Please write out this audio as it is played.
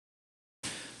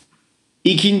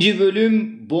İkinci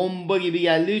bölüm bomba gibi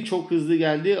geldi. Çok hızlı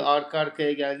geldi. Arka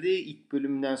arkaya geldi. İlk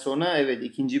bölümden sonra evet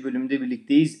ikinci bölümde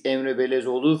birlikteyiz. Emre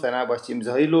Belezoğlu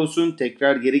Fenerbahçe'mize hayırlı olsun.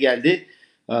 Tekrar geri geldi.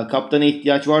 Kaptana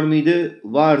ihtiyaç var mıydı?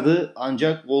 Vardı.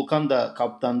 Ancak Volkan da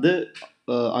kaptandı.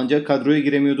 Ancak kadroya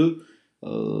giremiyordu.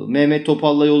 Mehmet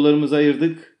Topal'la yollarımızı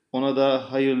ayırdık. Ona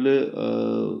da hayırlı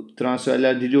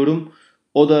transferler diliyorum.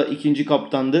 O da ikinci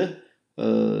kaptandı.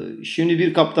 Şimdi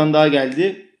bir kaptan daha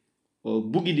geldi.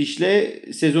 Bu gidişle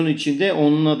sezon içinde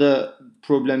onunla da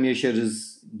problem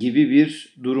yaşarız gibi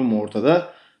bir durum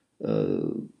ortada. Ee,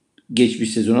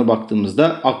 Geçmiş sezona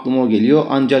baktığımızda aklıma o geliyor.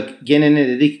 Ancak gene ne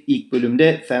dedik ilk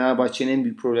bölümde, Fenerbahçe'nin en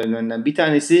büyük problemlerinden bir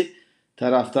tanesi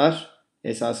taraftar.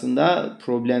 Esasında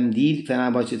problem değil.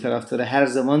 Fenerbahçe taraftarı her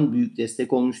zaman büyük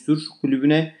destek olmuştur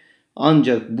kulübüne.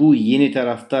 Ancak bu yeni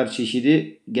taraftar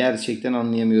çeşidi gerçekten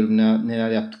anlayamıyorum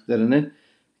neler yaptıklarını.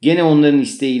 Gene onların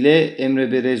isteğiyle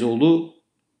Emre Belezoğlu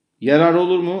yarar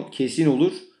olur mu? Kesin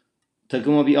olur.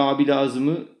 Takıma bir abi lazım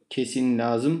mı? Kesin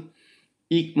lazım.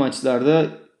 İlk maçlarda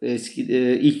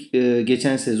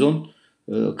geçen sezon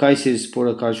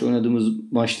Kayserispor'a karşı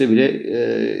oynadığımız maçta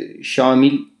bile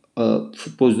Şamil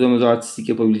futbolcularımız artistlik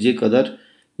yapabilecek kadar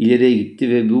ileriye gitti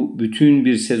ve bu bütün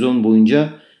bir sezon boyunca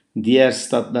diğer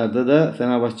statlarda da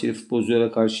Fenerbahçeli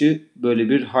futbolculara karşı böyle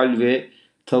bir hal ve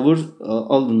tavır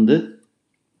alındı.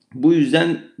 Bu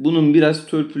yüzden bunun biraz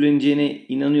törpüleneceğine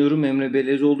inanıyorum Emre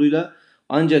Belezoğlu'yla.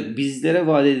 Ancak bizlere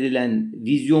vaat edilen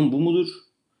vizyon bu mudur?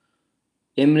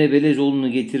 Emre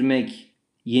Belezoğlu'nu getirmek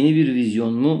yeni bir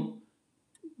vizyon mu?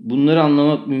 Bunları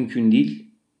anlamak mümkün değil.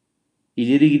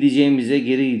 İleri gideceğimize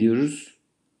geri gidiyoruz.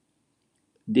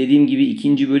 Dediğim gibi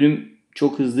ikinci bölüm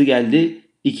çok hızlı geldi.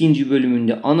 İkinci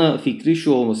bölümünde ana fikri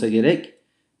şu olmasa gerek.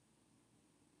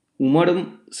 Umarım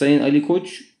Sayın Ali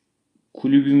Koç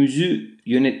kulübümüzü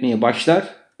yönetmeye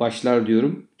başlar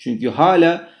diyorum. Çünkü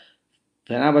hala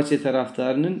Fenerbahçe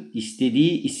taraftarının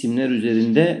istediği isimler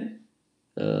üzerinde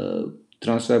e,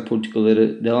 transfer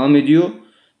politikaları devam ediyor.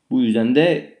 Bu yüzden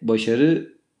de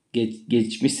başarı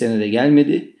geçmiş senede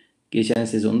gelmedi. Geçen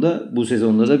sezonda, bu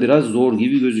sezonda da biraz zor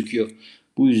gibi gözüküyor.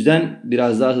 Bu yüzden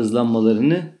biraz daha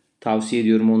hızlanmalarını tavsiye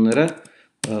ediyorum onlara.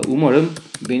 Umarım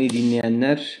beni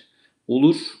dinleyenler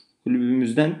olur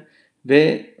kulübümüzden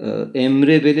ve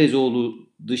Emre Belezoğlu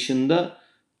dışında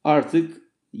artık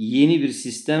yeni bir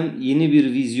sistem, yeni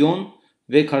bir vizyon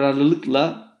ve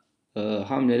kararlılıkla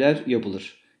hamleler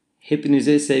yapılır.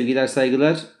 Hepinize sevgiler,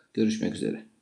 saygılar. Görüşmek üzere.